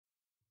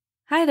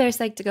Hi there,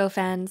 Psych2Go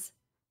fans.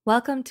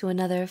 Welcome to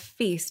another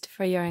feast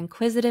for your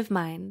inquisitive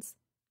minds,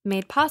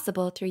 made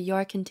possible through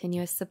your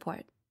continuous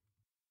support.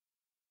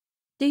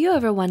 Do you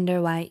ever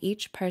wonder why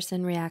each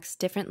person reacts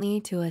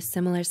differently to a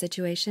similar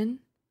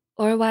situation?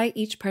 Or why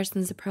each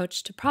person's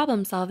approach to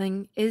problem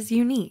solving is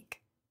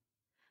unique?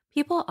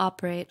 People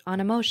operate on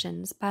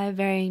emotions by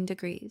varying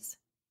degrees.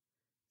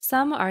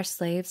 Some are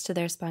slaves to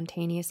their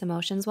spontaneous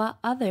emotions, while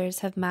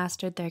others have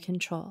mastered their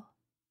control.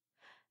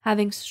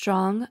 Having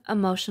strong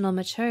emotional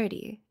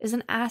maturity is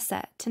an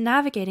asset to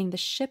navigating the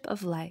ship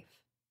of life.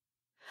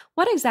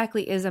 What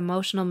exactly is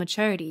emotional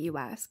maturity, you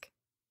ask?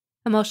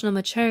 Emotional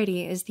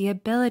maturity is the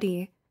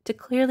ability to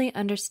clearly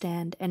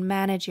understand and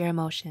manage your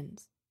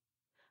emotions.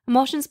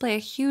 Emotions play a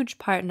huge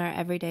part in our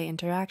everyday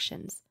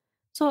interactions,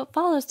 so it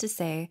follows to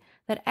say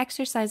that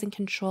exercising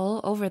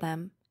control over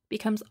them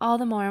becomes all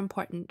the more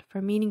important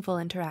for meaningful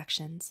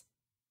interactions.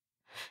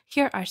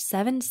 Here are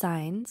 7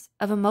 signs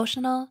of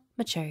emotional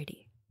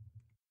maturity.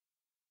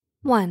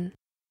 1.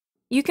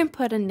 You can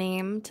put a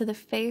name to the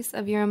face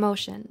of your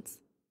emotions.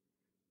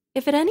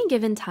 If at any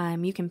given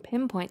time you can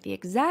pinpoint the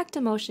exact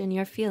emotion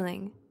you're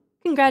feeling,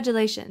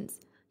 congratulations,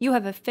 you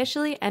have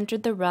officially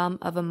entered the realm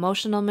of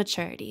emotional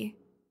maturity.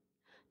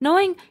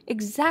 Knowing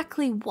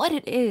exactly what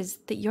it is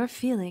that you're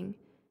feeling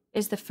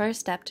is the first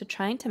step to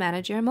trying to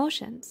manage your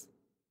emotions.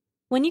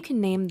 When you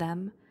can name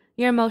them,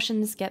 your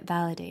emotions get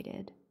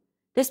validated.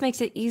 This makes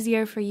it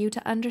easier for you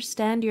to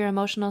understand your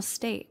emotional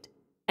state,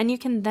 and you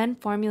can then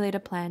formulate a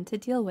plan to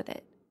deal with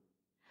it.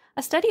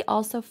 A study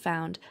also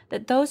found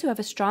that those who have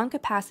a strong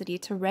capacity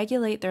to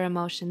regulate their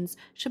emotions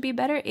should be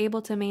better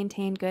able to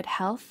maintain good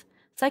health,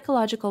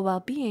 psychological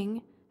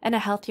well-being, and a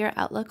healthier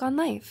outlook on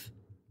life.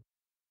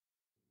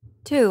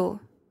 2.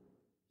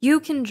 You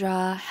can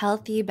draw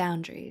healthy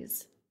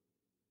boundaries.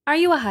 Are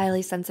you a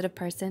highly sensitive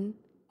person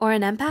or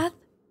an empath?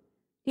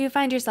 Do you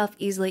find yourself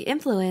easily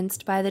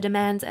influenced by the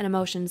demands and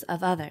emotions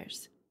of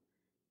others?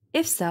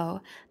 If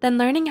so, then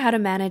learning how to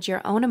manage your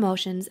own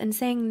emotions and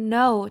saying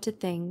no to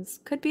things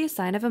could be a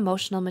sign of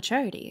emotional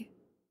maturity.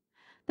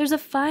 There's a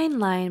fine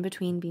line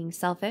between being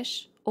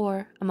selfish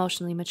or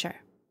emotionally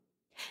mature.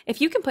 If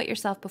you can put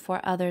yourself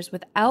before others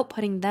without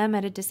putting them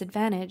at a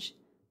disadvantage,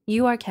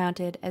 you are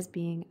counted as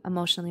being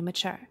emotionally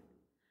mature.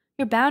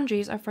 Your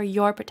boundaries are for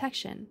your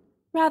protection,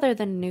 rather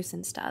than a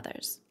nuisance to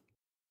others.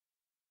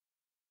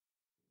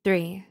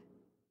 3.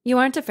 You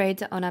aren't afraid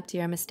to own up to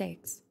your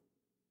mistakes.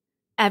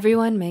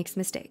 Everyone makes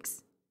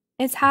mistakes.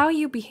 It's how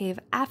you behave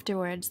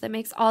afterwards that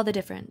makes all the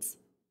difference.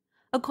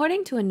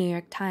 According to a New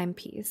York Times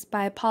piece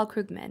by Paul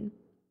Krugman,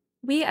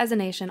 we as a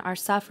nation are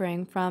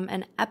suffering from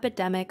an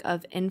epidemic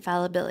of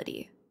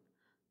infallibility.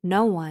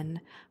 No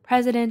one,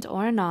 president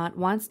or not,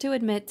 wants to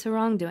admit to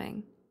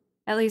wrongdoing,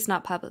 at least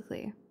not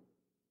publicly.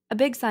 A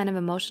big sign of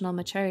emotional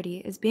maturity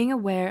is being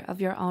aware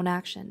of your own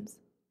actions.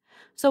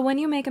 So when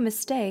you make a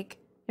mistake,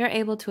 you're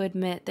able to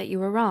admit that you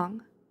were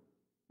wrong.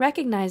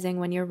 Recognizing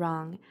when you're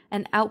wrong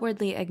and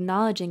outwardly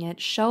acknowledging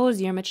it shows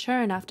you're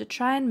mature enough to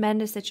try and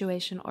mend a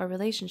situation or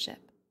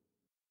relationship.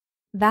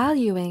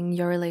 Valuing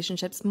your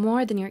relationships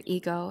more than your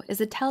ego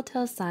is a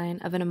telltale sign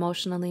of an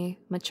emotionally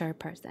mature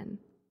person.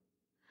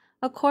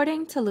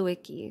 According to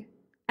Lewicki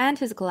and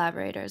his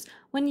collaborators,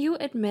 when you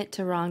admit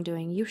to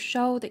wrongdoing, you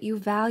show that you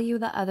value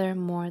the other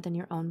more than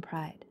your own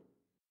pride.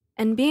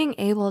 And being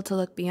able to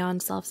look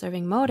beyond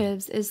self-serving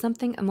motives is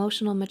something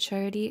emotional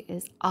maturity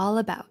is all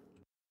about.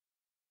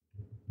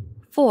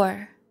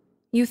 4.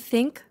 You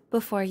think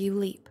before you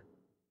leap.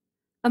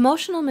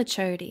 Emotional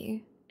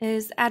maturity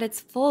is at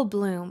its full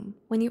bloom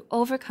when you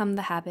overcome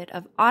the habit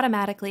of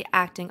automatically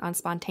acting on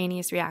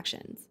spontaneous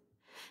reactions.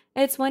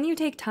 It's when you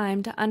take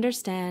time to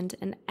understand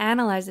and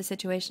analyze the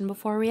situation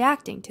before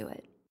reacting to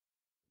it.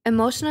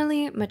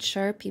 Emotionally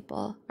mature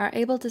people are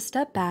able to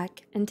step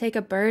back and take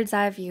a bird's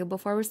eye view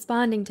before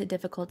responding to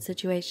difficult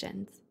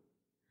situations.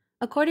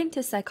 According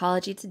to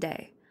Psychology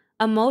Today,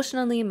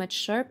 emotionally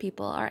mature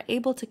people are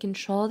able to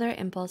control their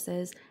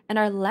impulses and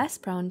are less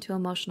prone to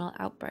emotional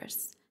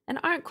outbursts and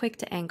aren't quick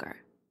to anger.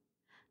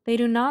 They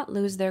do not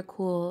lose their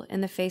cool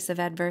in the face of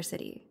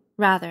adversity.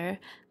 Rather,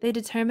 they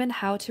determine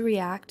how to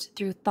react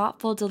through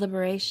thoughtful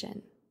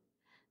deliberation.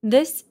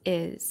 This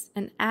is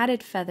an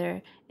added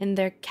feather in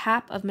their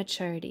cap of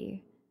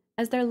maturity,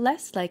 as they're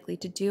less likely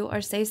to do or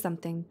say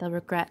something they'll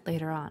regret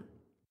later on.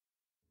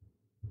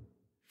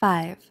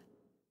 5.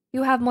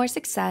 You have more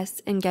success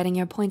in getting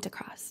your point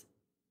across.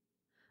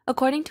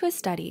 According to a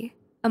study,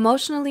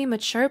 emotionally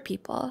mature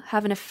people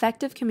have an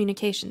effective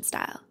communication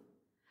style.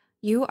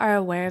 You are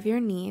aware of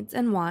your needs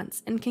and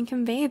wants and can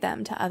convey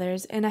them to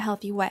others in a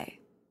healthy way.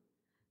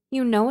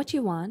 You know what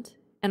you want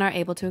and are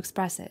able to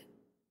express it.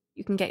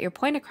 You can get your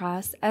point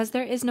across as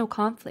there is no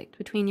conflict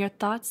between your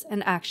thoughts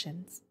and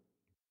actions.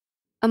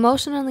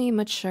 Emotionally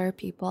mature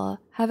people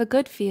have a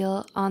good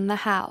feel on the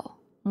how,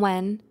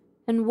 when,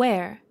 and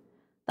where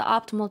the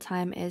optimal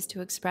time is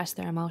to express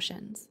their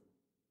emotions.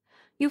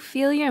 You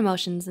feel your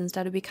emotions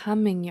instead of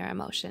becoming your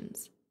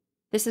emotions.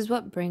 This is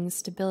what brings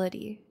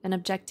stability and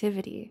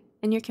objectivity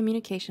in your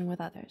communication with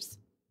others.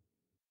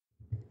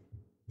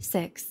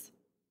 6.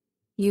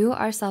 You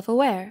are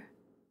self-aware.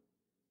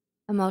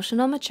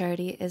 Emotional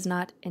maturity is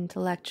not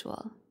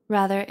intellectual.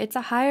 Rather, it's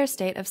a higher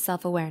state of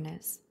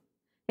self-awareness.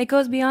 It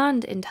goes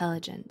beyond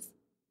intelligence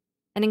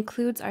and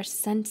includes our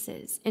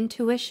senses,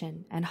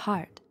 intuition, and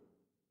heart.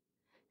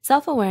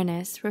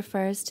 Self-awareness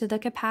refers to the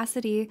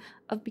capacity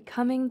of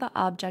becoming the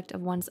object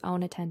of one's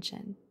own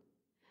attention.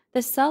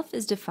 The self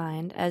is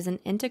defined as an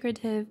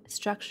integrative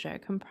structure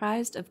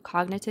comprised of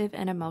cognitive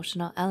and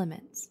emotional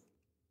elements.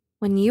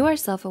 When you are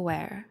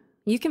self-aware,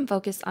 you can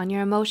focus on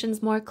your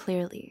emotions more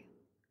clearly.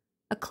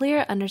 A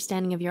clear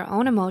understanding of your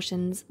own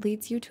emotions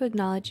leads you to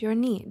acknowledge your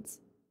needs.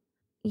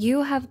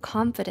 You have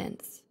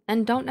confidence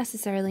and don't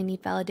necessarily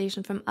need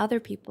validation from other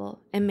people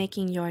in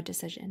making your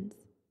decisions.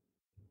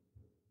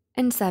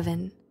 And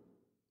 7,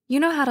 you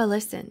know how to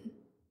listen.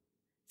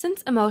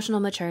 Since emotional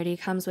maturity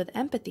comes with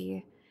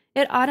empathy,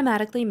 it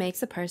automatically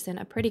makes a person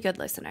a pretty good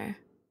listener.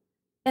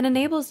 It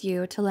enables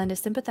you to lend a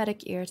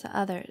sympathetic ear to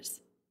others.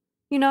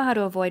 You know how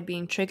to avoid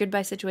being triggered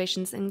by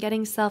situations and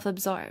getting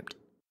self-absorbed.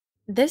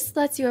 This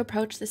lets you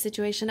approach the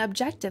situation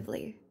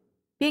objectively,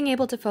 being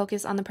able to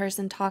focus on the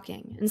person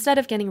talking instead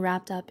of getting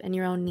wrapped up in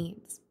your own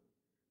needs.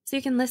 So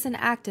you can listen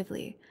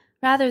actively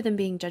rather than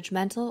being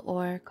judgmental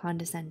or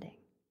condescending.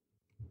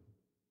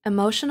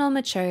 Emotional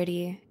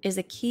maturity is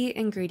a key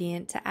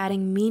ingredient to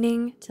adding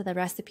meaning to the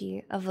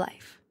recipe of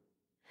life.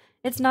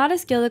 It's not a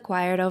skill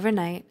acquired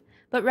overnight,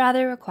 but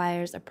rather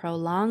requires a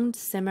prolonged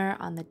simmer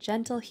on the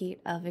gentle heat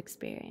of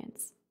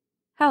experience.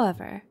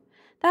 However,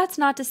 that's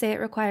not to say it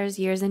requires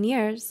years and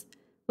years.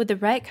 With the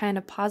right kind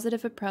of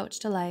positive approach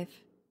to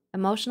life,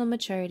 emotional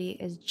maturity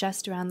is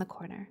just around the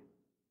corner,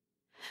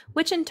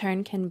 which in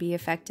turn can be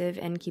effective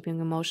in keeping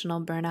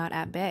emotional burnout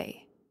at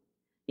bay.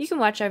 You can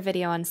watch our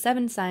video on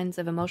 7 signs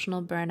of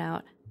emotional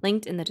burnout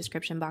linked in the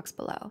description box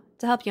below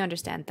to help you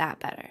understand that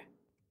better.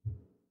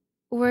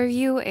 Were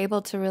you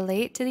able to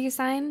relate to these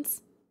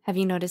signs? Have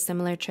you noticed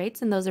similar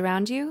traits in those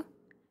around you?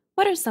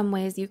 What are some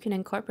ways you can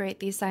incorporate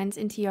these signs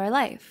into your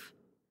life?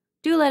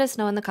 Do let us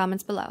know in the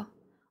comments below.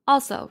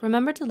 Also,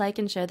 remember to like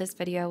and share this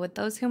video with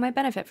those who might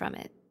benefit from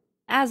it.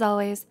 As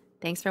always,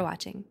 thanks for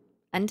watching.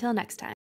 Until next time.